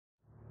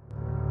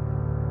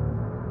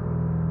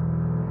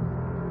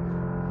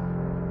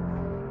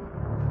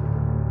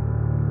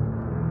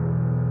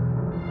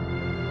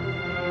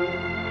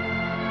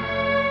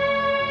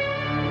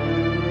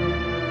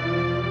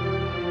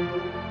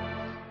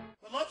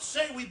let's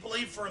say we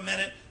believe for a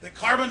minute that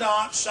carbon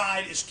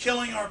dioxide is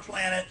killing our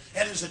planet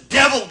and is a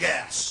devil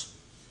gas.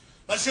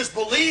 Let's just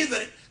believe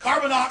that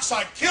carbon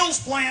dioxide kills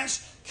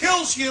plants,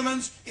 kills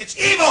humans. It's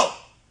evil.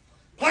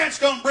 Plants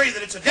don't breathe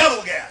it. It's a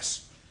devil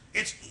gas.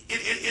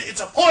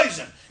 It's a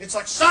poison. It's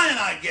like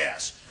cyanide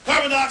gas.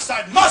 Carbon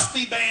dioxide must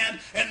be banned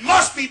and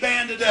must be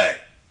banned today.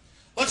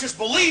 Let's just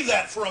believe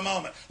that for a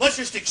moment. Let's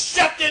just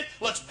accept it.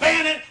 Let's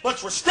ban it.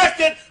 Let's restrict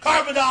it.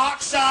 Carbon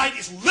dioxide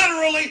is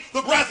literally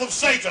the breath of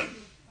Satan.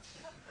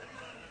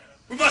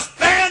 We must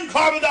ban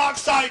carbon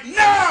dioxide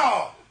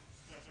now.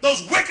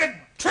 Those wicked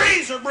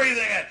trees are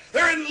breathing it.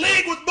 They're in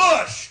league with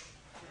Bush.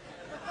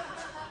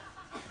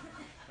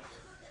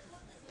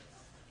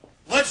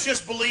 Let's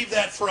just believe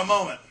that for a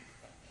moment.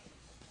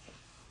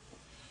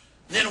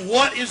 Then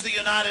what is the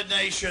United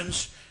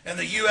Nations and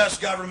the U.S.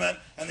 government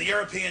and the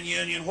European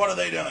Union, what are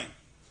they doing?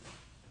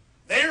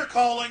 They are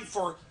calling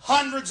for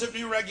hundreds of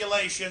new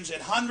regulations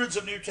and hundreds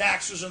of new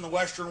taxes in the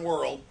Western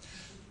world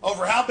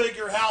over how big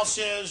your house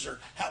is or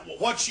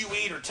what you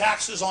eat, or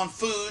taxes on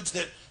foods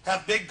that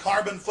have big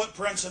carbon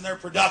footprints in their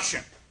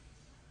production.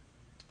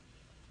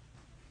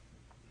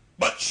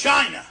 But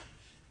China,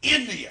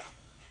 India,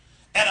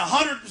 and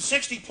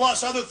 160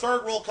 plus other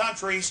third world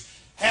countries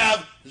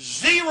have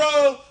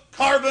zero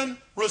carbon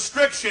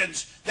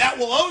restrictions that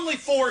will only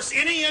force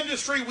any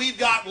industry we've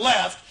got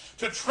left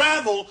to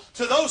travel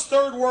to those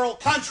third world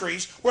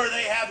countries where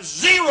they have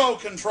zero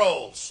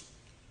controls.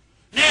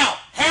 Now,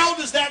 how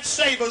does that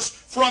save us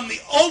from the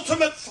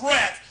ultimate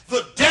threat,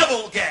 the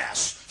devil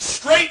gas,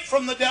 straight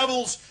from the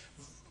devil's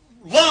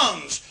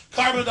lungs,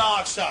 carbon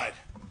dioxide?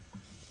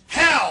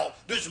 How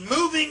does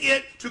moving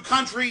it to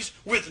countries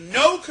with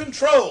no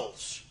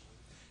controls,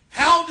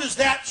 how does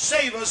that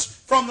save us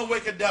from the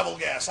wicked devil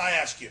gas, I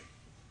ask you?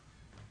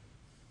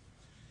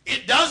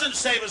 It doesn't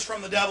save us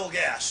from the devil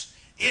gas.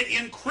 It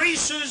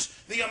increases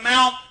the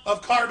amount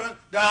of carbon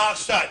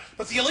dioxide.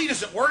 But the elite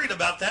isn't worried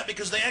about that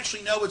because they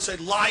actually know it's a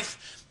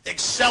life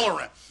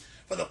accelerant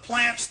for the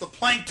plants, the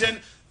plankton,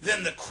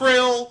 then the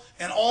krill,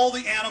 and all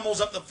the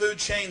animals up the food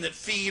chain that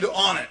feed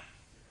on it.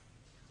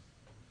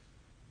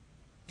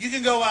 You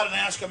can go out and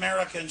ask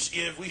Americans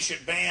if we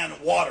should ban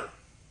water.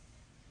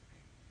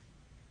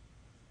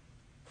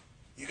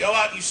 You go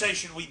out and you say,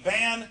 should we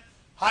ban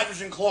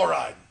hydrogen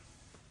chloride?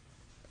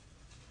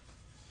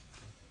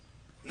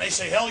 And they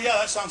say, hell yeah,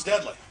 that sounds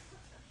deadly.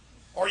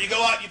 Or you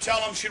go out and you tell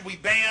them, should we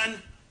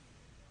ban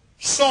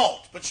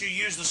salt? But you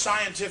use the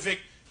scientific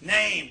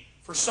name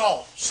for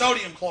salt,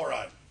 sodium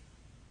chloride.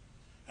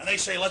 And they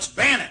say, let's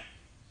ban it.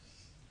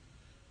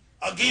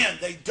 Again,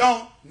 they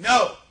don't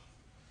know.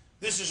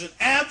 This is an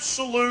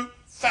absolute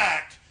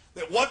fact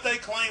that what they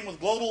claim with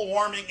global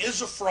warming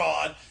is a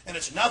fraud, and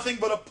it's nothing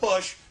but a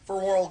push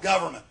for world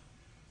government.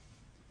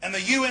 And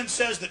the UN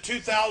says that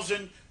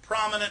 2,000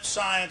 prominent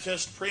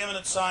scientists,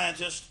 preeminent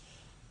scientists,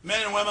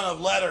 men and women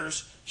of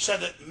letters, said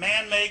that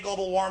man-made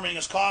global warming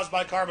is caused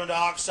by carbon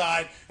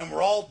dioxide, and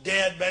we're all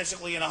dead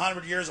basically in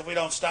 100 years if we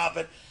don't stop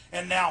it.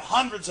 And now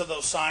hundreds of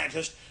those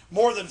scientists,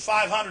 more than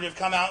 500, have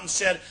come out and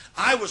said,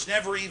 I was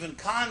never even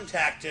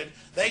contacted.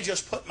 They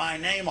just put my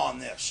name on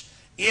this.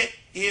 It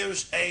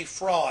is a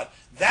fraud.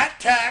 That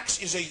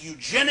tax is a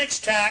eugenics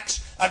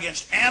tax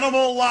against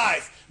animal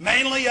life,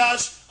 mainly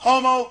us,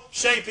 Homo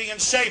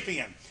sapiens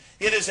sapien.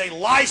 It is a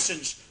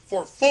license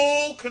for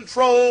full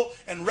control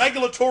and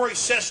regulatory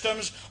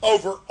systems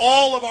over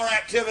all of our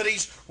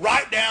activities,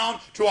 right down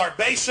to our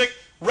basic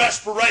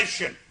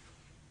respiration.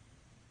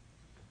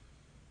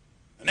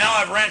 Now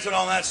I've ranted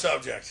on that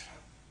subject.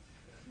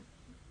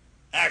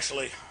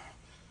 Actually,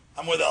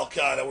 I'm with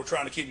Al-Qaeda. We're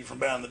trying to keep you from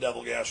banning the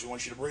devil gas. We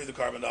want you to breathe the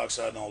carbon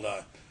dioxide and all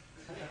die.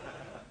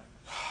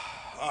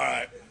 All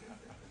right.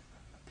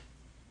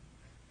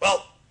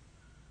 Well,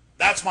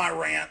 that's my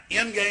rant.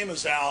 Endgame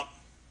is out,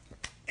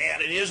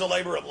 and it is a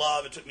labor of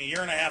love. It took me a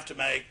year and a half to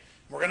make.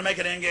 We're going to make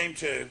an Endgame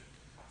 2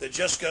 that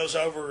just goes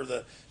over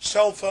the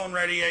cell phone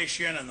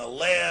radiation and the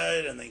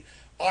lead and the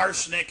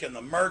arsenic and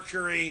the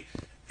mercury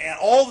and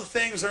all the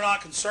things they're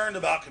not concerned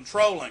about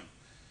controlling.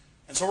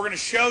 And so we're going to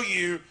show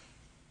you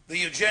the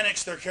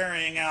eugenics they're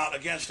carrying out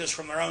against us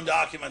from their own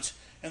documents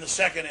in the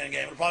second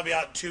Endgame. It'll probably be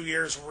out in 2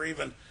 years. We're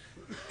even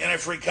in a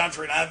free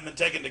country, and I haven't been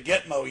taken to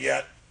Gitmo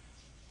yet.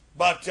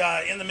 But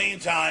in the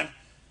meantime,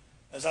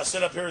 as I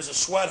sit up here as a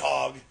sweat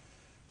hog,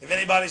 if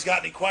anybody's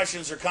got any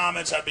questions or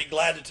comments, I'd be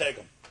glad to take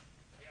them.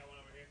 I got one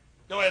over here.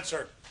 Go ahead,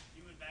 sir.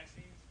 Human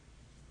vaccines?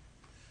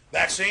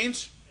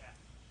 Vaccines?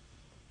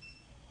 Yeah.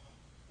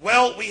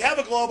 Well, we have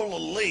a global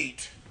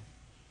elite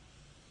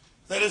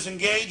that is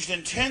engaged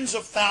in tens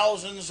of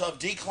thousands of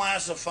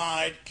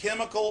declassified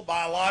chemical,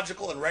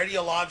 biological, and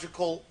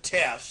radiological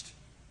tests,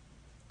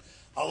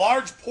 a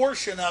large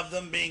portion of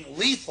them being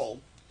lethal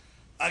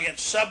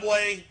against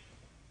subway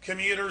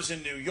commuters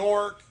in New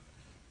York,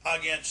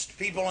 against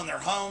people in their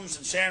homes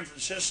in San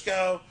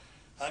Francisco,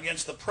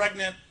 against the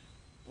pregnant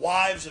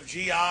wives of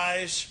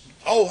GIs.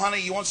 Oh,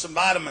 honey, you want some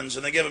vitamins,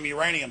 and they give them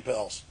uranium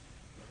pills.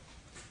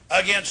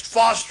 Against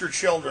foster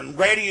children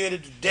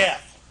radiated to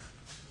death.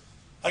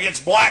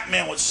 Against black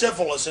men with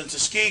syphilis and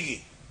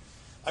Tuskegee.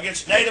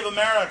 against Native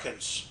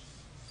Americans.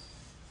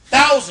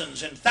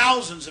 Thousands and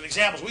thousands of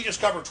examples. We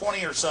just covered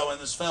 20 or so in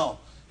this film.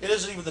 It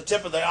isn't even the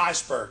tip of the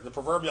iceberg, the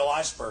proverbial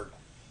iceberg.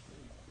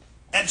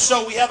 And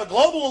so we have a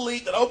global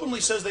elite that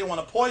openly says they want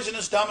to poison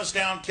us, dumb us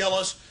down, kill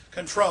us,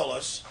 control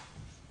us,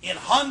 in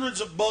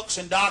hundreds of books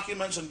and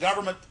documents and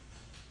government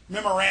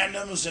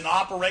memorandums and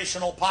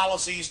operational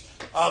policies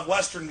of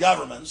Western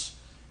governments.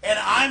 And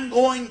I'm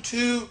going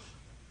to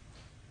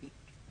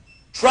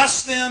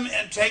trust them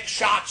and take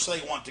shots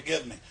they want to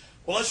give me.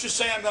 Well, let's just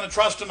say I'm going to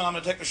trust them and I'm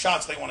going to take the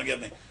shots they want to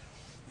give me.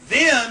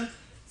 Then,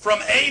 from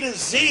A to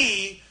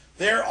Z,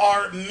 there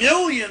are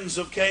millions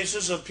of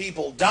cases of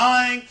people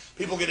dying,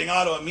 people getting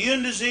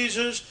autoimmune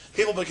diseases,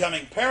 people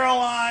becoming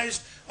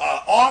paralyzed,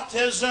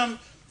 autism,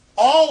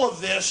 all of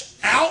this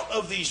out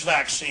of these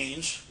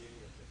vaccines.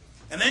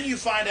 And then you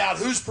find out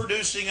who's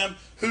producing them,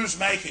 who's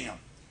making them.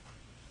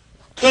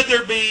 Could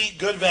there be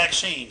good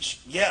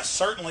vaccines? Yes,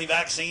 certainly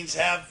vaccines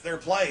have their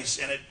place,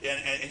 and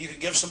you can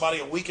give somebody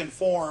a weakened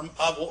form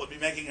of what would be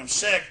making them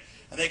sick,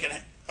 and they can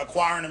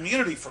acquire an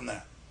immunity from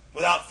that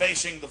without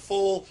facing the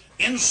full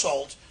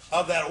insult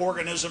of that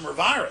organism or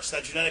virus,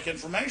 that genetic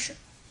information.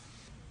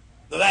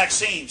 The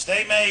vaccines,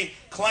 they may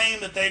claim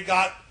that they've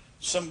got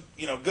some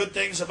good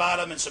things about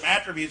them and some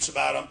attributes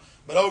about them,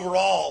 but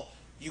overall,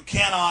 you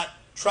cannot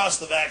trust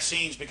the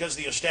vaccines because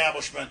of the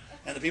establishment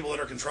and the people that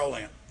are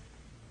controlling it.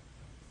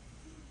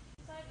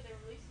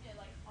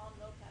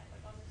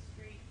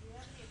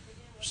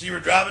 So you were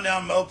driving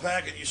down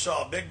Mopac and you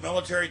saw a big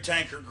military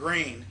tanker,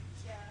 green,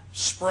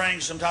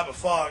 spraying some type of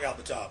fog out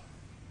the top.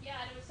 Yeah,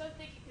 and it was so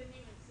thick you couldn't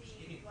even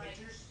see.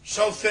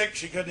 So thick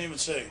she couldn't even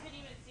see. You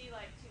couldn't even see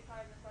like two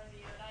cars in front of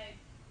you, and it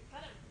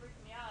kind of freaked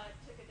me out. I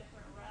took a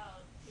different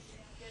route to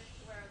get to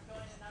where I was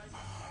going, and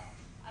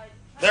I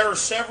there are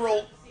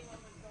several. to see what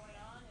was going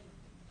on,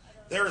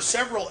 and There are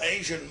several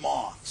Asian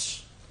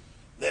moths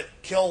that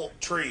kill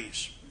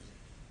trees.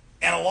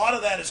 And a lot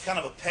of that is kind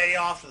of a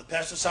payoff to the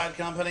pesticide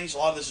companies. A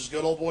lot of this is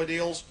good old boy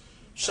deals.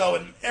 So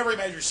in every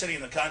major city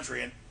in the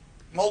country, and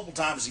multiple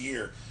times a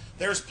year,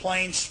 there's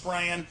planes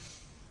spraying.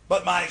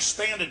 But my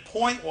expanded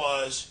point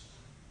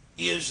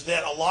is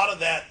that a lot of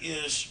that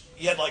is,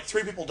 you had like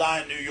 3 people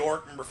die in New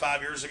York, remember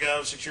 5 years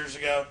ago, 6 years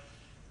ago,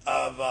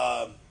 of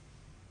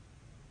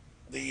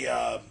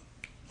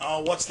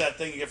what's that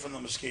thing you get from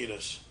the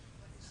mosquitoes?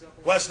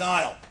 West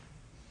Nile.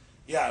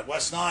 Yeah,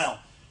 West Nile.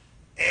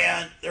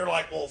 And they're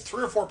like, well,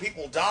 3 or 4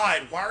 people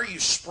died. Why are you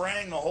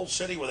spraying the whole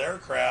city with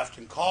aircraft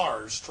and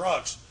cars,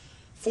 trucks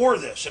for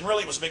this? And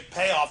really it was a big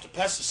payoff to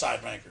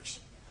pesticide makers.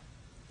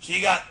 So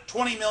you got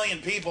 20 million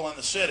people in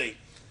the city,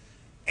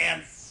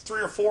 and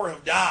 3 or 4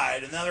 have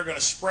died, and now they're going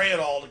to spray it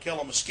all to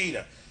kill a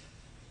mosquito.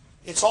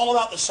 It's all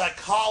about the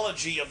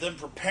psychology of them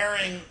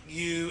preparing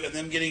you and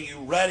them getting you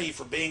ready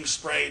for being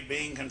sprayed,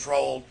 being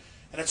controlled.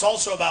 And it's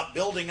also about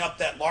building up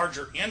that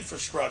larger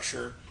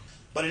infrastructure.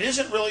 But it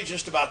isn't really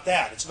just about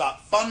that. It's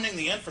about funding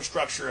the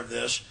infrastructure of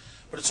this,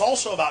 but it's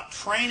also about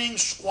training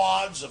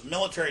squads of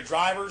military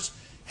drivers,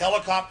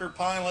 helicopter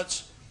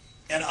pilots,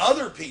 and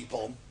other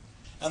people.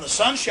 And the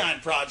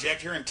Sunshine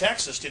Project here in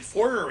Texas did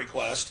FOIA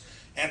request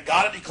and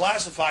got it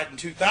declassified in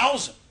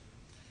 2000.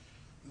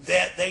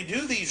 That they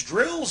do these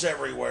drills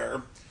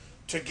everywhere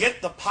to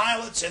get the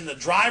pilots and the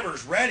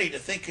drivers ready to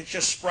think it's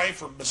just spray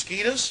for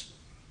mosquitoes.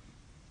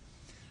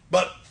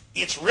 But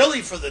it's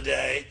really for the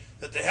day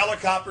that the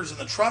helicopters and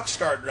the trucks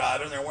start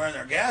driving, they're wearing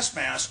their gas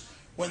masks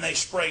when they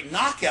spray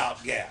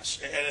knockout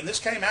gas. And this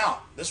came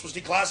out, this was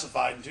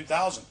declassified in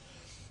 2000,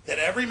 that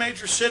every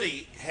major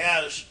city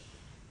has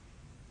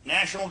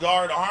National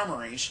Guard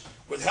armories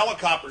with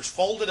helicopters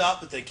folded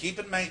up that they keep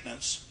in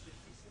maintenance,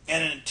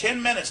 and in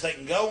 10 minutes they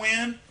can go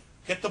in,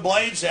 get the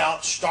blades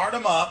out, start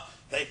them up,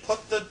 they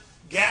put the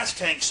gas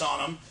tanks on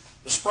them,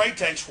 the spray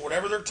tanks for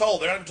whatever they're told,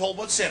 they're not even told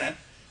what's in it,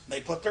 they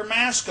put their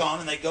mask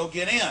on and they go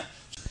get in.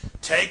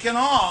 Taking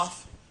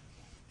off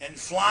and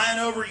flying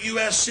over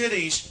U.S.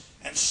 cities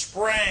and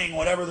spraying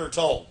whatever they're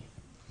told.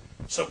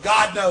 So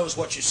God knows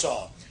what you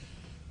saw.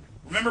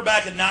 Remember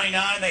back in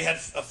 '99 they had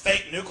a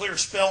fake nuclear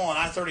spill on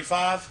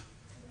I-35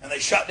 and they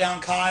shut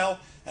down Kyle,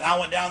 and I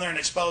went down there and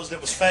exposed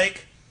it was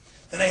fake.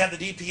 Then they had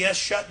the DPS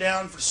shut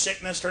down for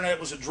sickness, turned out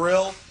it was a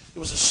drill. It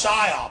was a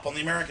psyop on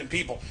the American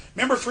people.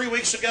 Remember 3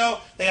 weeks ago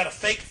they had a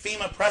fake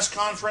FEMA press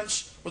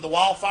conference with the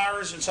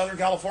wildfires in Southern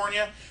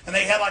California, and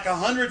they had like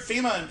 100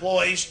 FEMA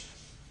employees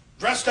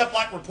dressed up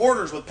like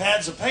reporters with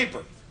pads of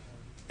paper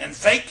and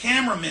fake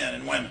cameramen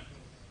and women.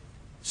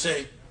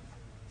 See?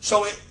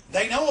 So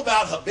they know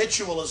about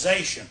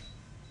habitualization.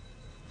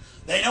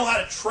 They know how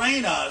to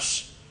train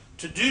us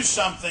to do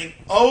something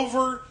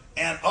over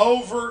and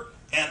over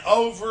and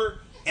over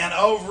and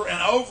over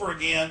and over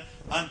again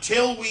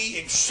until we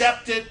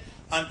accept it,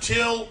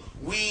 until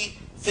we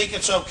think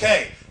it's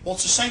okay. Well,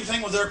 it's the same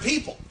thing with their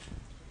people.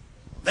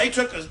 They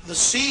took the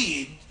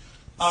seed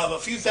of a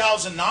few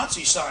thousand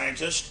Nazi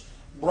scientists,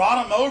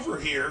 brought them over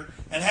here,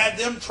 and had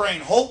them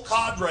train whole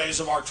cadres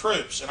of our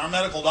troops and our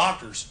medical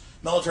doctors,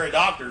 military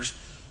doctors,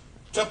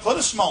 to put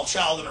a small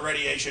child in a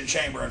radiation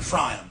chamber and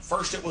fry them.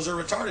 First it was a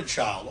retarded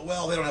child.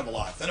 Well, they don't have a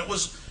life. Then it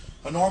was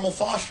a normal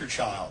foster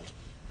child.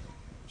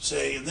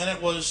 See, and then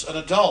it was an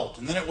adult,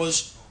 and then it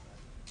was,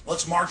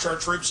 let's march our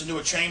troops into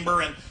a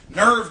chamber and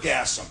nerve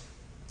gas them,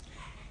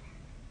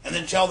 and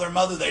then tell their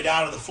mother they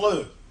died of the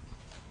flu.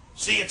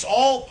 See, it's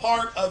all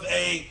part of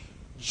a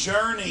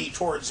journey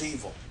towards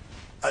evil,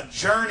 a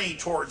journey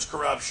towards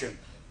corruption,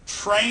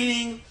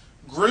 training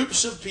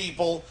groups of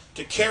people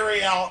to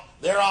carry out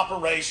their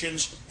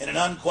operations in an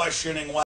unquestioning way.